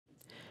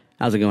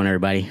How's it going,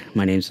 everybody?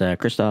 My name's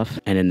Kristoff,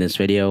 and in this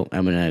video,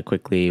 I'm going to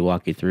quickly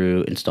walk you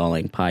through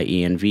installing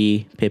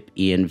Pyenv,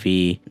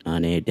 Pipenv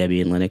on a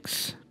Debian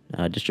Linux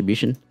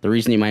distribution. The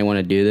reason you might want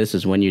to do this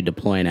is when you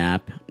deploy an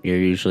app, you're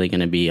usually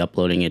going to be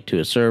uploading it to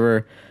a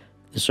server.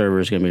 The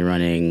server is going to be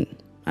running,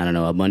 I don't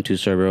know, Ubuntu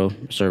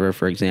server,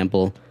 for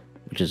example,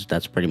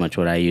 that's pretty much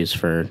what I use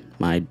for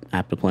my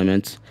app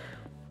deployments.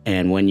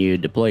 And when you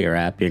deploy your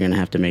app, you're going to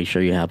have to make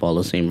sure you have all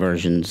the same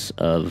versions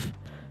of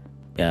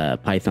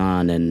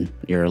Python and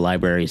your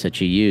libraries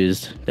that you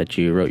used, that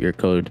you wrote your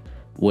code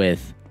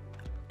with,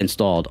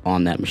 installed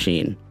on that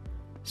machine.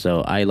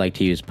 So I like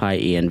to use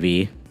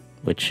Pyenv,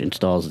 which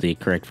installs the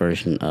correct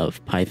version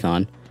of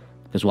Python,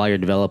 because while you're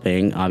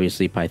developing,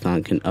 obviously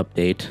Python can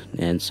update,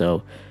 and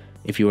so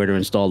if you were to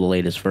install the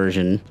latest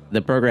version,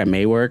 the program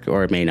may work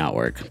or it may not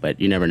work,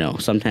 but you never know.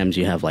 Sometimes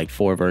you have like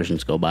 4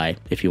 versions go by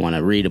if you want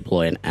to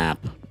redeploy an app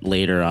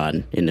later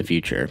on in the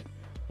future,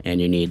 and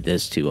you need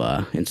this to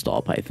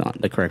install Python,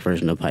 the correct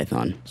version of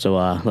Python. So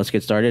let's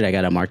get started. I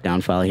got a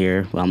markdown file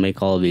here. I'll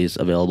make all of these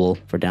available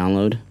for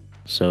download.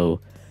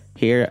 So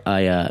here,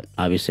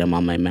 obviously I'm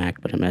on my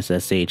Mac, but I'm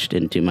SSH'd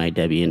into my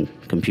Debian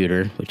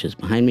computer, which is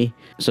behind me.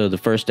 So the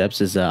first steps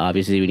is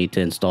obviously we need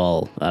to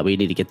install, we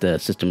need to get the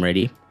system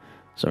ready.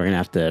 So we're gonna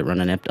have to run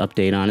an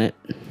update on it.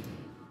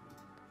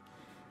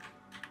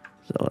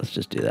 So let's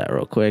just do that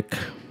real quick.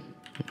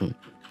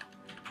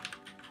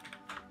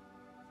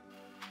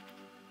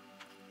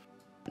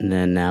 And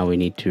then now we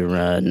need to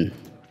run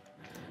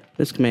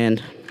this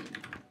command.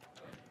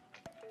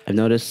 I've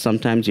noticed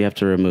sometimes you have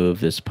to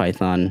remove this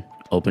Python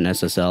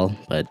OpenSSL,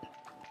 but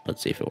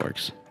let's see if it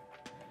works.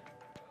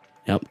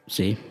 Yep,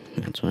 see,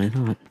 that's what I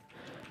thought.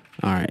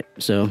 All right,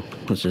 so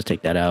let's just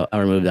take that out.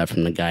 I'll remove that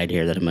from the guide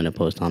here that I'm gonna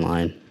post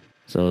online.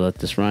 So let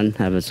this run,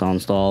 have it all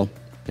installed,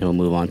 and we'll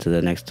move on to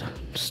the next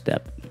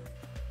step.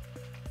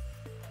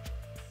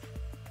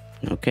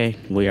 Okay,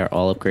 we are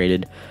all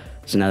upgraded.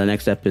 So now the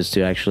next step is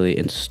to actually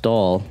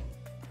install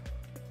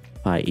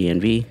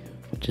Pyenv,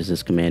 which is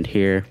this command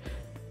here.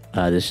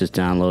 This just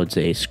downloads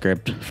a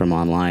script from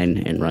online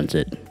and runs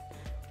it.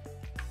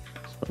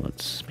 So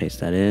let's paste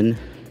that in.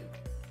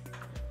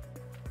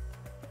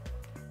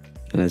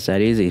 And it's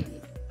that easy.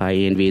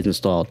 Pyenv is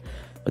installed,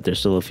 but there's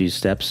still a few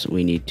steps.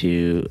 We need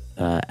to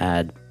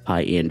add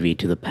Pyenv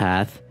to the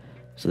path.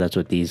 So that's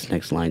what these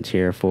next lines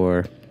here are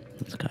for.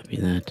 Let's copy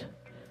that.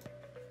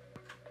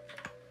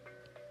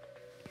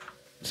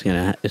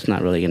 It's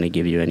not really gonna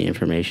give you any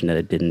information that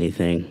it did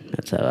anything.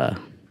 That's how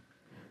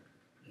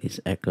these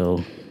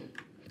echo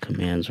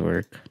commands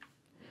work.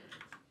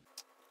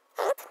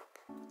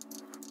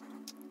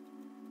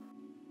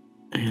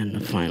 And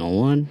the final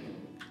one.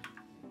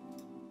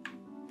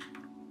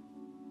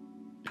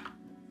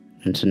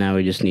 And so now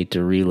we just need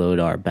to reload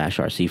our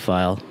bashrc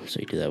file.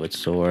 So you do that with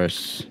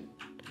source.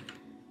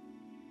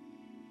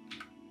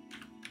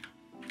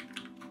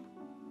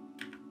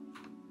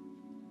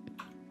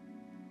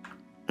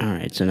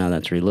 Alright, so now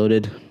that's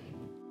reloaded.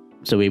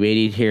 So we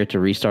waited here to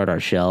restart our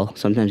shell.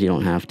 Sometimes you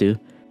don't have to.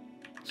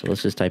 So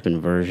let's just type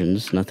in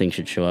versions. Nothing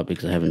should show up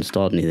because I haven't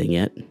installed anything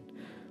yet.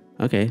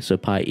 Okay, so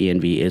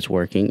Pyenv is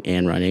working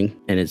and running,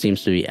 and it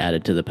seems to be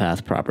added to the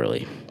path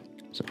properly.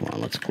 So hold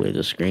on, let's clear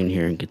the screen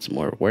here and get some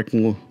more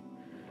working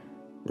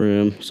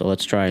room. So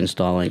let's try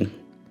installing.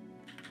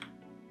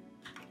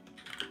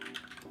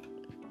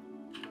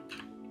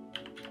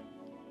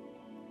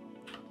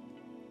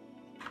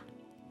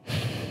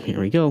 Here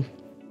we go.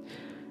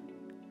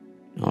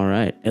 All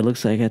right, it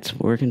looks like it's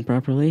working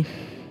properly.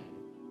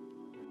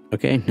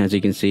 Okay, as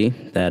you can see,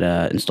 that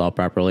installed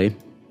properly.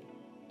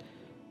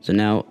 So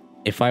now,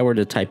 if I were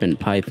to type in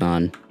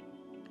Python,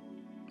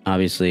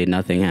 obviously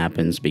nothing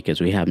happens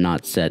because we have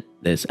not set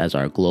this as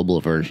our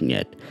global version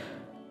yet.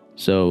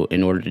 So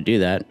in order to do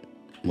that,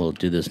 we'll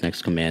do this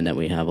next command that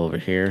we have over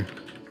here,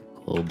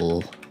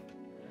 global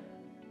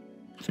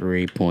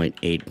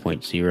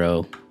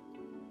 3.8.0.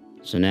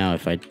 So now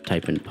if I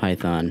type in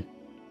Python,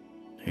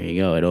 there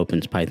you go, it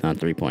opens Python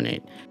 3.8.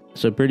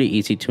 So pretty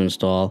easy to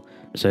install.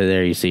 So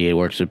there you see it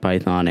works with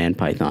Python and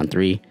Python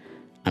 3.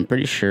 I'm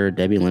pretty sure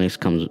Debian Linux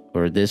comes,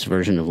 or this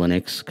version of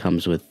Linux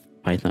comes with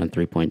Python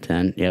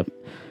 3.10. Yep.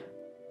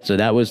 So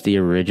that was the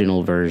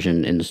original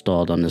version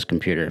installed on this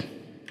computer.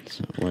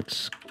 So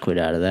let's quit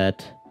out of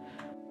that.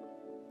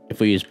 If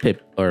we use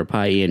pip or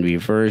Pyenv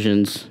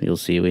versions, you'll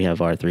see we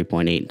have our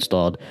 3.8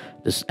 installed.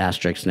 This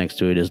asterisk next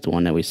to it is the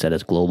one that we set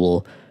as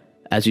global.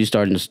 As you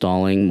start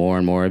installing more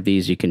and more of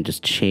these, you can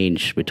just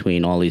change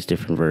between all these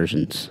different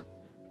versions.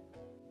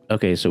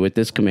 Okay, so with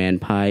this command,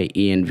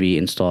 Pyenv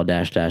install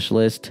 --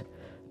 list,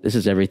 this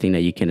is everything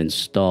that you can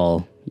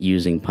install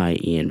using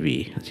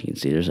Pyenv. As you can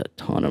see, there's a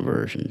ton of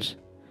versions.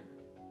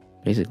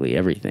 Basically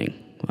everything.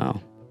 Wow.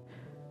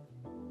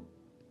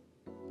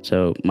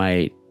 So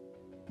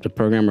the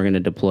program we're going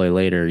to deploy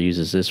later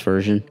uses this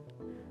version.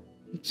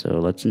 So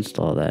let's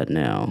install that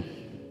now.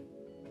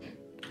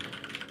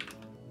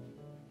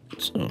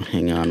 So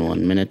hang on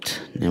 1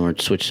 minute, and then we'll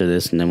switch to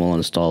this, and then we'll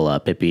install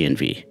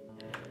Pipenv.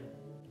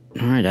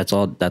 All right, that's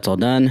all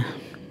done.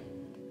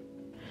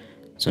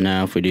 So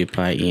now if we do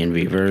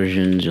pyenv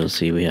versions, you'll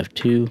see we have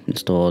 2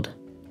 installed.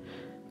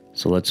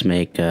 So let's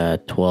make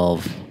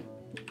 12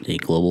 the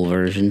global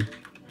version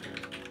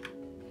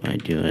by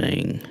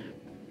doing,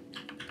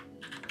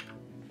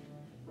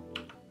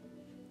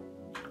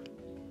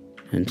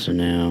 and so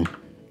now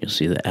you'll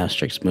see the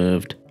asterisk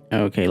moved.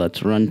 Okay,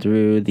 let's run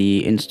through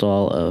the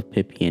install of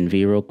pipenv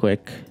real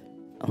quick.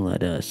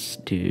 Let us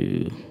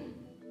do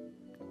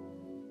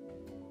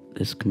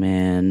this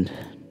command.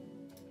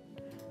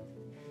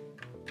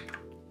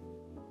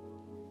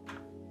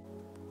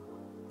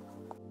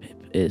 Pip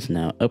is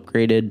now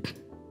upgraded,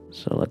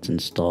 so let's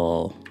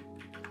install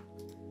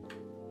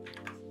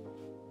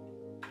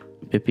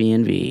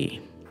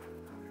pipenv.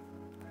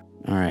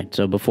 Alright,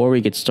 so before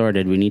we get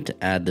started, we need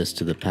to add this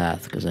to the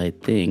path, because I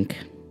think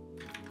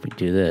if we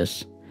do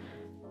this,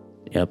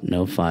 yep,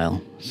 no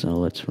file. So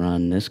let's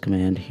run this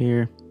command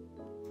here.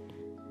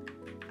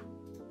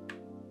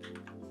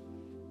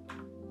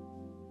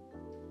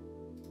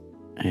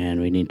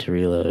 And we need to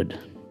reload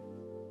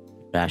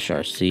bash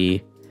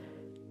rc,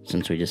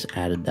 since we just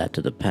added that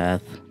to the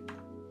path.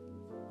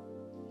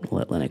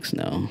 Let Linux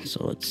know.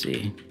 So let's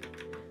see.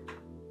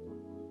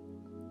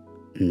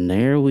 And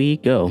there we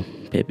go.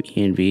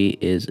 Pipenv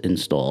is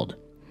installed.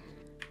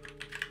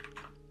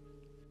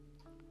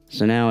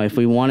 So now if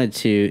we wanted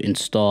to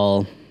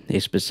install a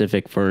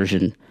specific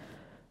version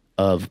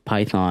of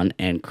Python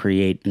and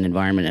create an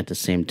environment at the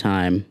same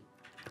time,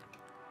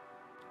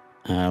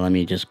 let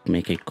me just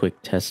make a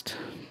quick test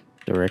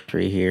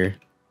directory here.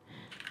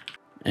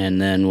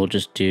 And then we'll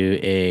just do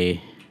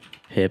a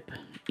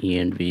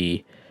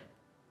pipenv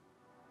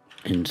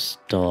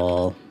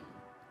install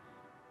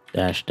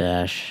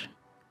 --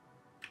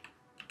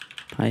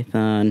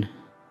 Python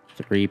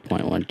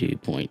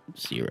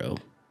 3.12.0.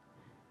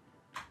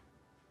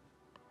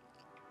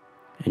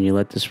 And you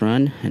let this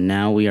run, and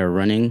now we are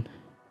running.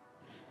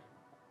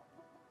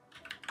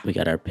 We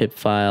got our pip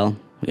file,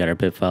 we got our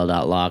pip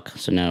file.lock.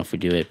 So now if we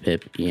do a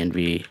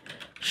pipenv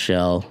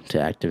shell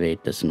to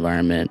activate this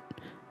environment,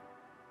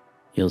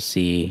 you'll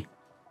see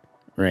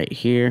right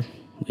here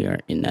we are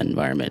in that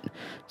environment.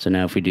 So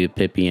now if we do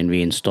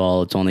pipenv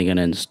install, it's only going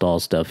to install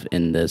stuff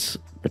in this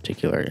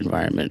particular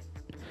environment,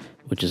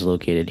 which is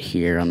located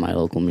here on my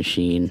local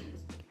machine.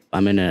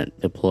 I'm going to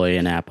deploy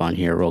an app on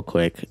here real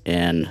quick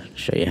and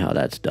show you how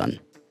that's done.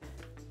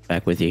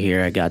 Back with you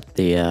here, I got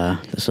the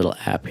this little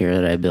app here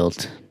that I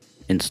built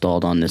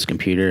installed on this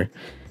computer.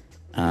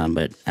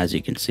 But as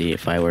you can see,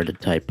 if I were to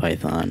type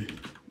Python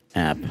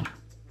app,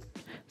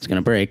 it's going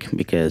to break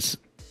because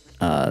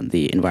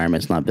the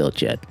environment's not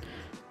built yet.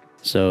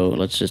 So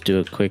let's just do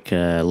a quick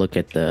look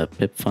at the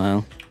pip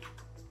file.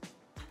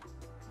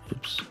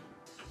 Oops.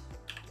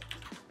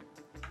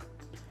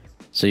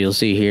 So you'll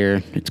see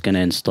here, it's going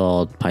to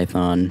install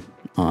Python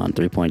on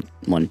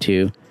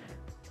 3.12.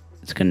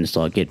 It's going to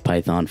install Git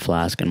Python,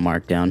 Flask, and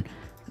Markdown.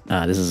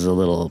 This is a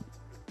little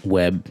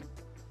web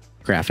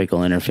graphical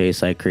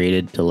interface I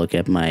created to look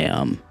at my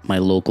my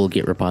local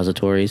Git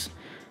repositories.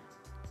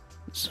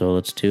 So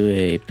let's do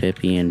a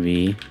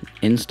pipenv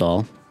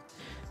install,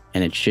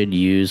 and it should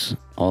use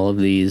all of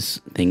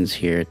these things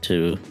here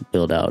to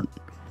build out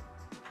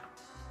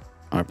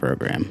our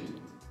program.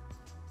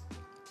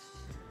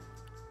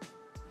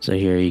 So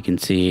here you can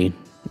see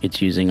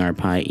it's using our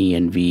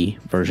pyenv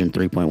version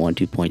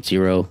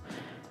 3.12.0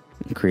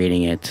 and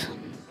creating it.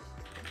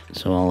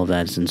 So all of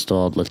that's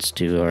installed. Let's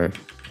do our...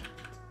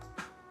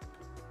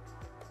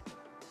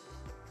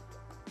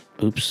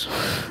 Oops,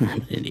 I'm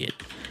an idiot.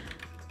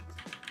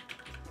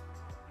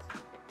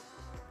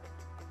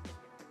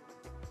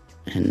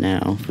 And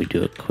now if we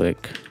do a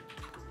quick...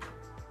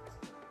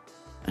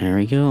 There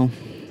we go.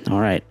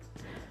 All right.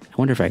 I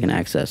wonder if I can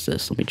access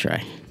this. Let me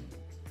try.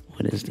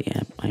 What is the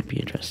app IP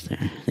address there?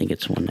 I think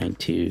it's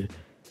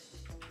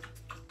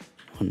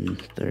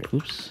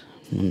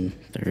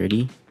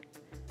 130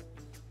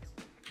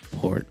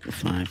 port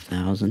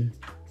 5000.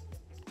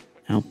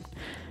 Nope,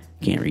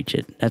 can't reach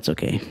it. That's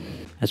okay.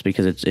 That's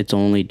because it's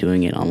only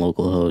doing it on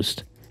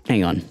localhost.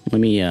 Hang on,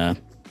 let me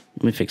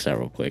fix that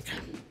real quick.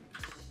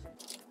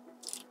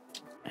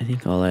 I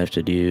think all I have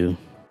to do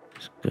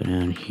is go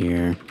down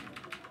here,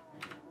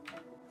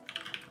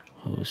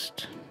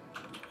 host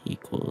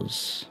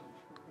equals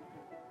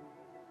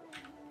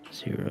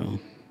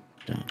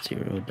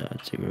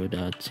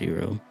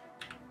 0.0.0.0,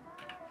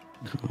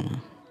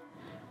 comma,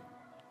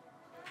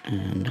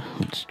 and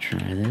let's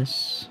try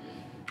this.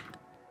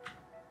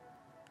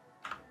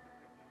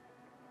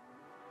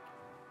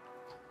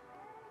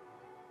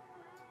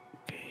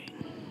 Okay,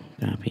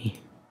 copy.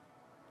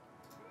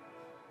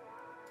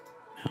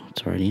 Oh,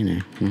 it's already in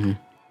there.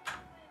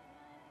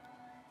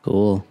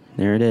 Cool,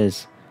 there it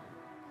is.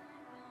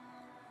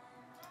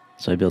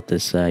 So I built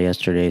this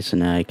yesterday, so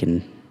now I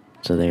can...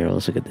 So there,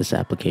 let's look at this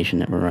application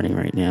that we're running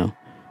right now.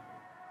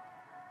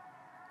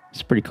 It's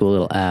a pretty cool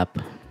little app.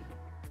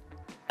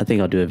 I think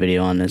I'll do a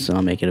video on this and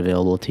I'll make it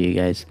available to you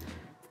guys.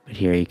 But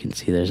here you can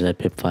see there's that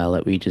pip file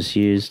that we just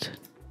used.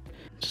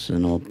 It's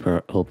an old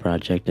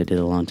project I did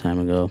a long time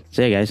ago.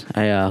 So yeah, guys,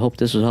 I hope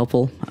this was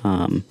helpful.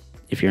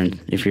 if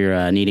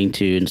you're needing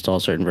to install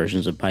certain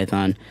versions of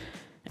Python,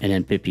 and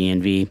then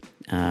pipenv.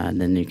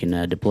 And then you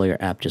can deploy your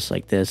app just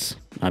like this.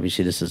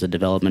 Obviously, this is a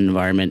development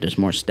environment. There's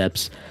more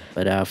steps.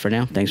 But for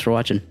now, thanks for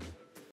watching.